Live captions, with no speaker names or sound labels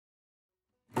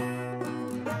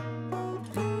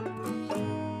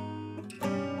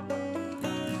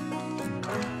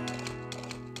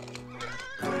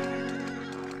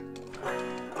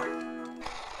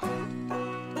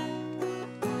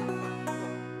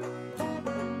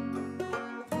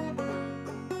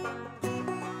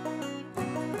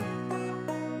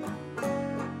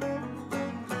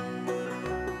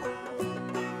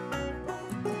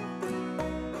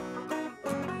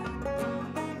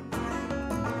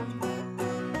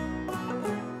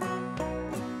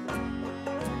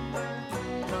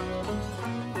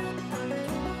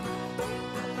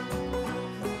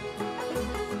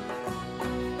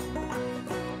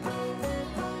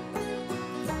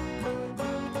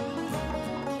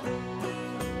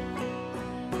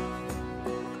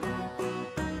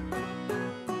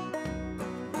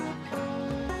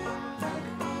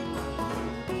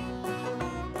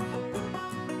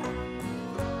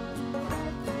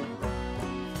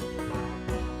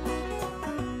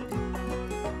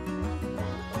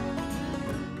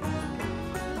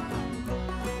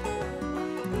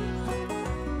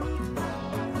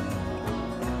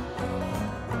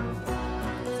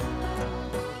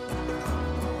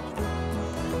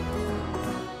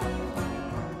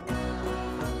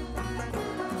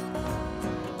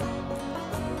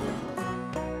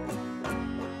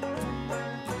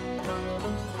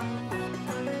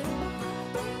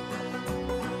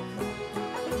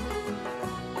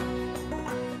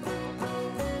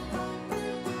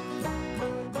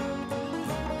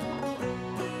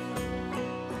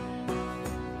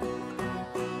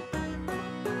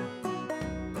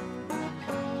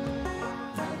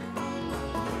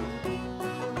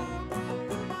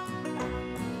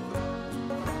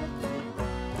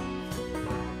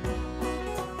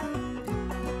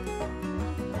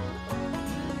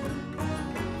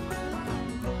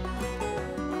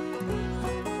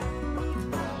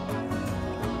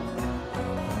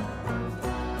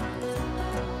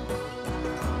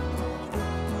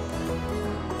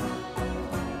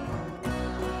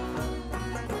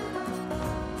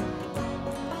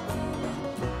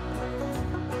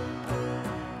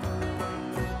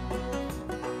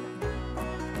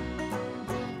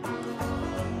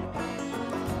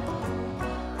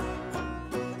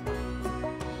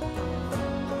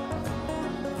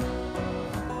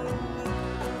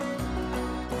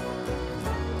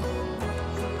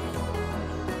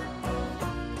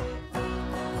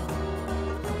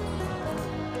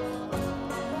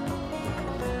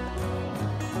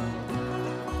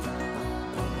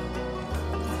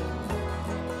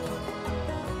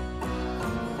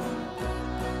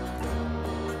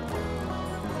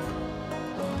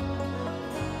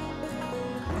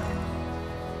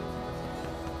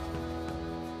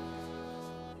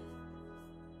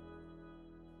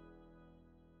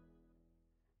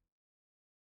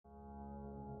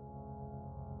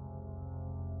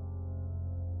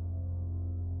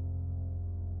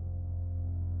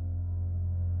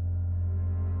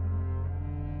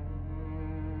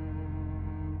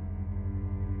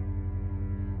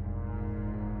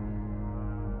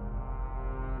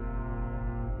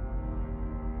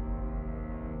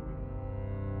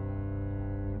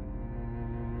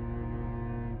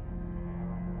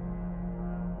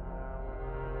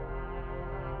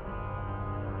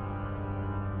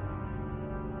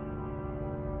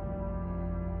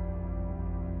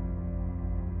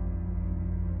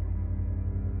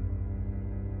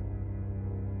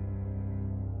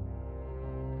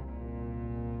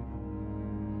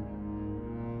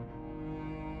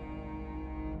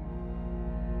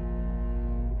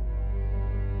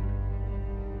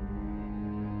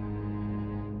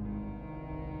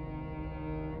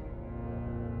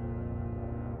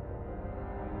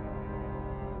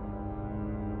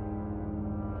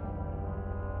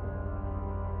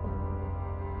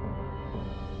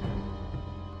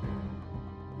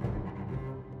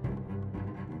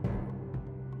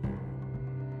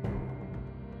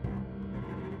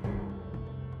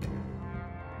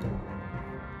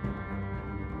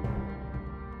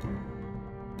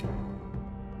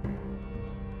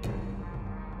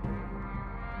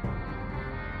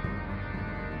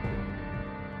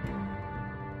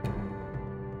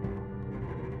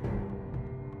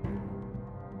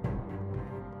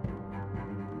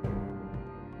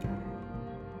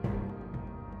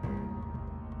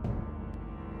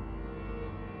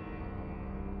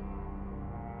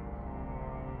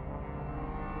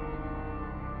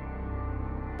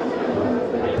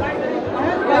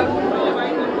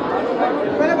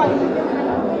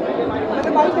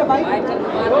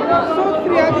सो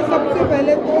श्रेया जी, सबसे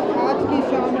पहले तो आज की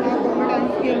शाम आप बॉम्बे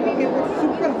टाइम्स के मौके पर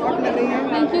सुपर हॉट लग रही हैं।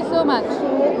 Thank you so much. तो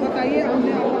बताइए,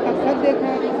 हमने आपका कथक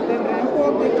देखा, देन रैंप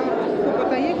वॉक देखा, तो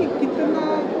बताइए कि कितना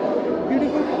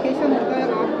ब्यूटीफुल ओकेशन होता है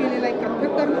आपके लिए लाइक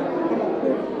कथक करना। हम आपको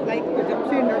लाइक जब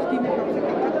से इंडस्ट्री में कब से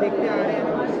कथक देखते आ रहे हैं,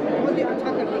 बहुत ही अच्छा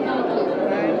कर रही है।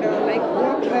 And like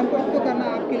walk ramp walk तो करना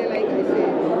आपके लिए लाइक ऐसे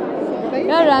बताइए।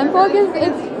 Yeah, ramp walk is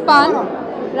it's fun.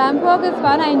 Ramp walk is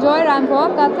fun. I enjoy ramp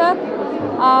walk. Kathak.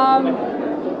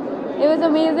 It was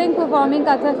amazing performing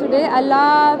Kathak today. I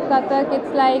love Kathak.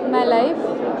 It's like my life.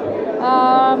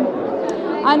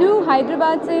 अनु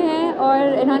हैदराबाद से हैं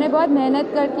और इन्होंने बहुत मेहनत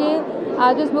करके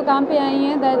आज उस मुकाम पे आई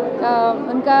हैं दैट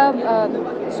उनका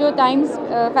शो टाइम्स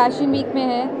फैशन वीक में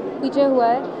है, फीचर हुआ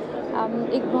है।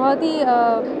 एक बहुत ही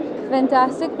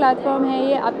फैंटास्टिक प्लेटफॉर्म है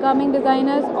ये अपकमिंग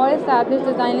डिज़ाइनर्स और एस्टैब्लिश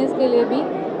डिज़ाइनर्स के लिए भी।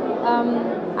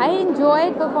 I enjoy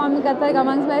performing Kathak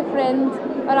amongst my friends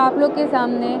और आप लोग के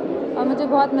सामने, और मुझे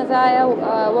बहुत मज़ा आया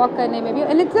वॉक करने में भी।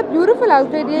 And it's a beautiful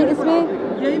outfit. ये इसमें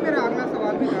यही मेरा अगला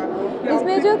सवाल भी था कि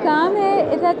इसमें जो काम है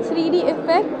इट्स अ 3D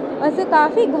इफेक्ट और इसे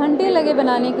काफ़ी घंटे लगे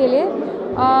बनाने के लिए।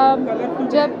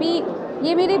 जब भी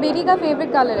ये मेरी बेटी का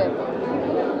फेवरेट कलर है।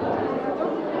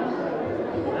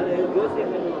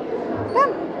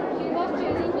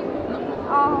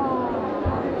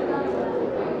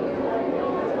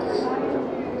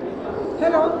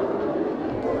 Hello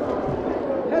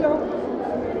hello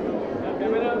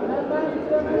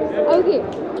okay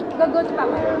go to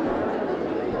पापा।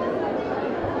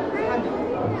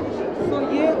 तो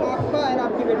ये आपका एंड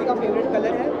आपकी बेटी का फेवरेट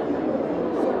कलर है?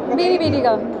 मेरी बेटी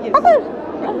का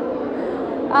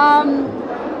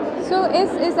सो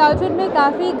इस आउटफिट में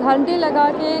काफ़ी घंटे लगा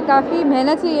के काफ़ी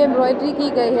मेहनत से ये एम्ब्रॉयडरी की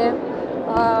गई है।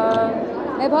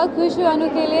 मैं बहुत खुश हूँ अनु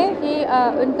के लिए कि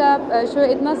उनका शो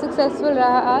इतना सक्सेसफुल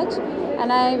रहा आज,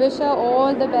 and I wish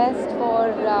all the best for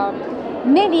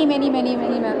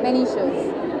many shows.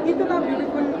 इतना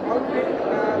ब्यूटीफुल आउटफिट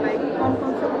लाइक कौन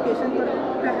कौन से ओकेशन पर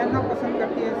पहनना पसंद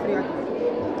करती है श्रेया?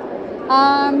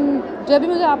 जब भी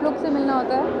मुझे आप लोग से मिलना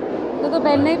होता है तो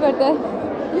पहनना ही पड़ता है,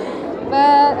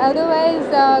 but otherwise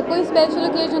कोई स्पेशल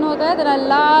ओकेजन होता है then I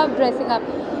love dressing up.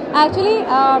 Actually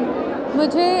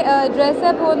मुझे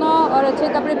ड्रेसअप होना और अच्छे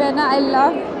कपड़े पहनना I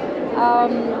love.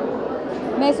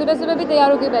 मैं सुबह सुबह भी तैयार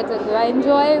होकर बैठ सकती हूँ। I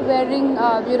enjoy wearing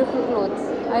beautiful clothes.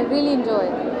 I really enjoy.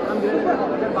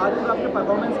 अगर बात करें आपके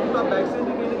परफॉर्मेंस की, तो आप बैक स्टेज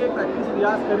भी कहीं ना कहीं प्रैक्टिस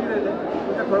रियाज कर ही रहे थे,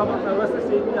 तो थोड़ा बहुत नर्वस थे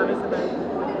स्टेज में जाने से पहले?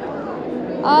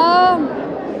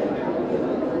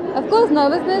 Of course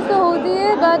nervousness तो होती है,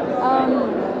 but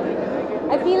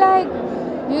I feel like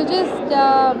you just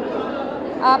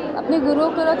आप अपने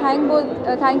गुरुओं को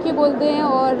थैंक यू बोलते हैं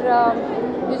और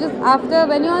you just after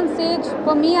when you're on stage,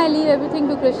 for me I leave everything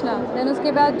to Krishna, then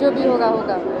उसके बाद जो भी होगा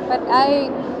होगा, but I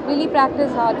really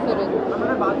practice hard for it.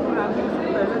 मैंने बात की रैंप वॉक से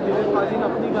पहले दिलीप पाजी ने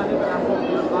अपनी गाने पर रैंप वॉक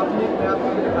किया, आपने एक नया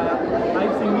सॉन्ग दिखाया,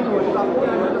 लाइव सिंगिंग हो रही, तो आपको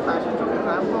ये जो फैशन शो के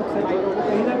रैंप वॉक से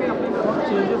कहीं ना कहीं अपने बहुत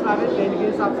चेंजेस आ रहे हैं ट्रेंड के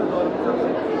हिसाब से, दौर के हिसाब से?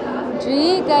 जी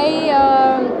कई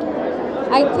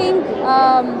I think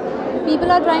people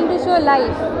are trying to show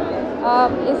life,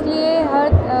 इसलिए हर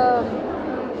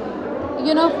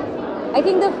you know I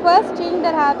think the first change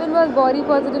that happened was body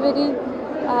positivity.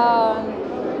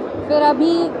 फिर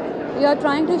अभी we are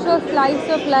trying to show slice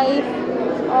of life,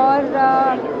 or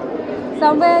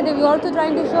somewhere we are also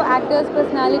trying to show actors'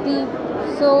 personality.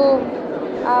 So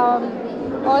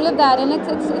all of that, and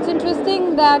it's interesting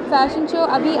that fashion show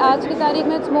अभी आज की तारीख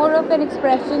में it's more of an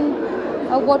expression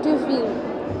of what you feel.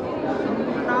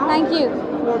 Thank you.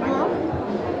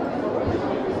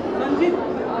 Sanjeet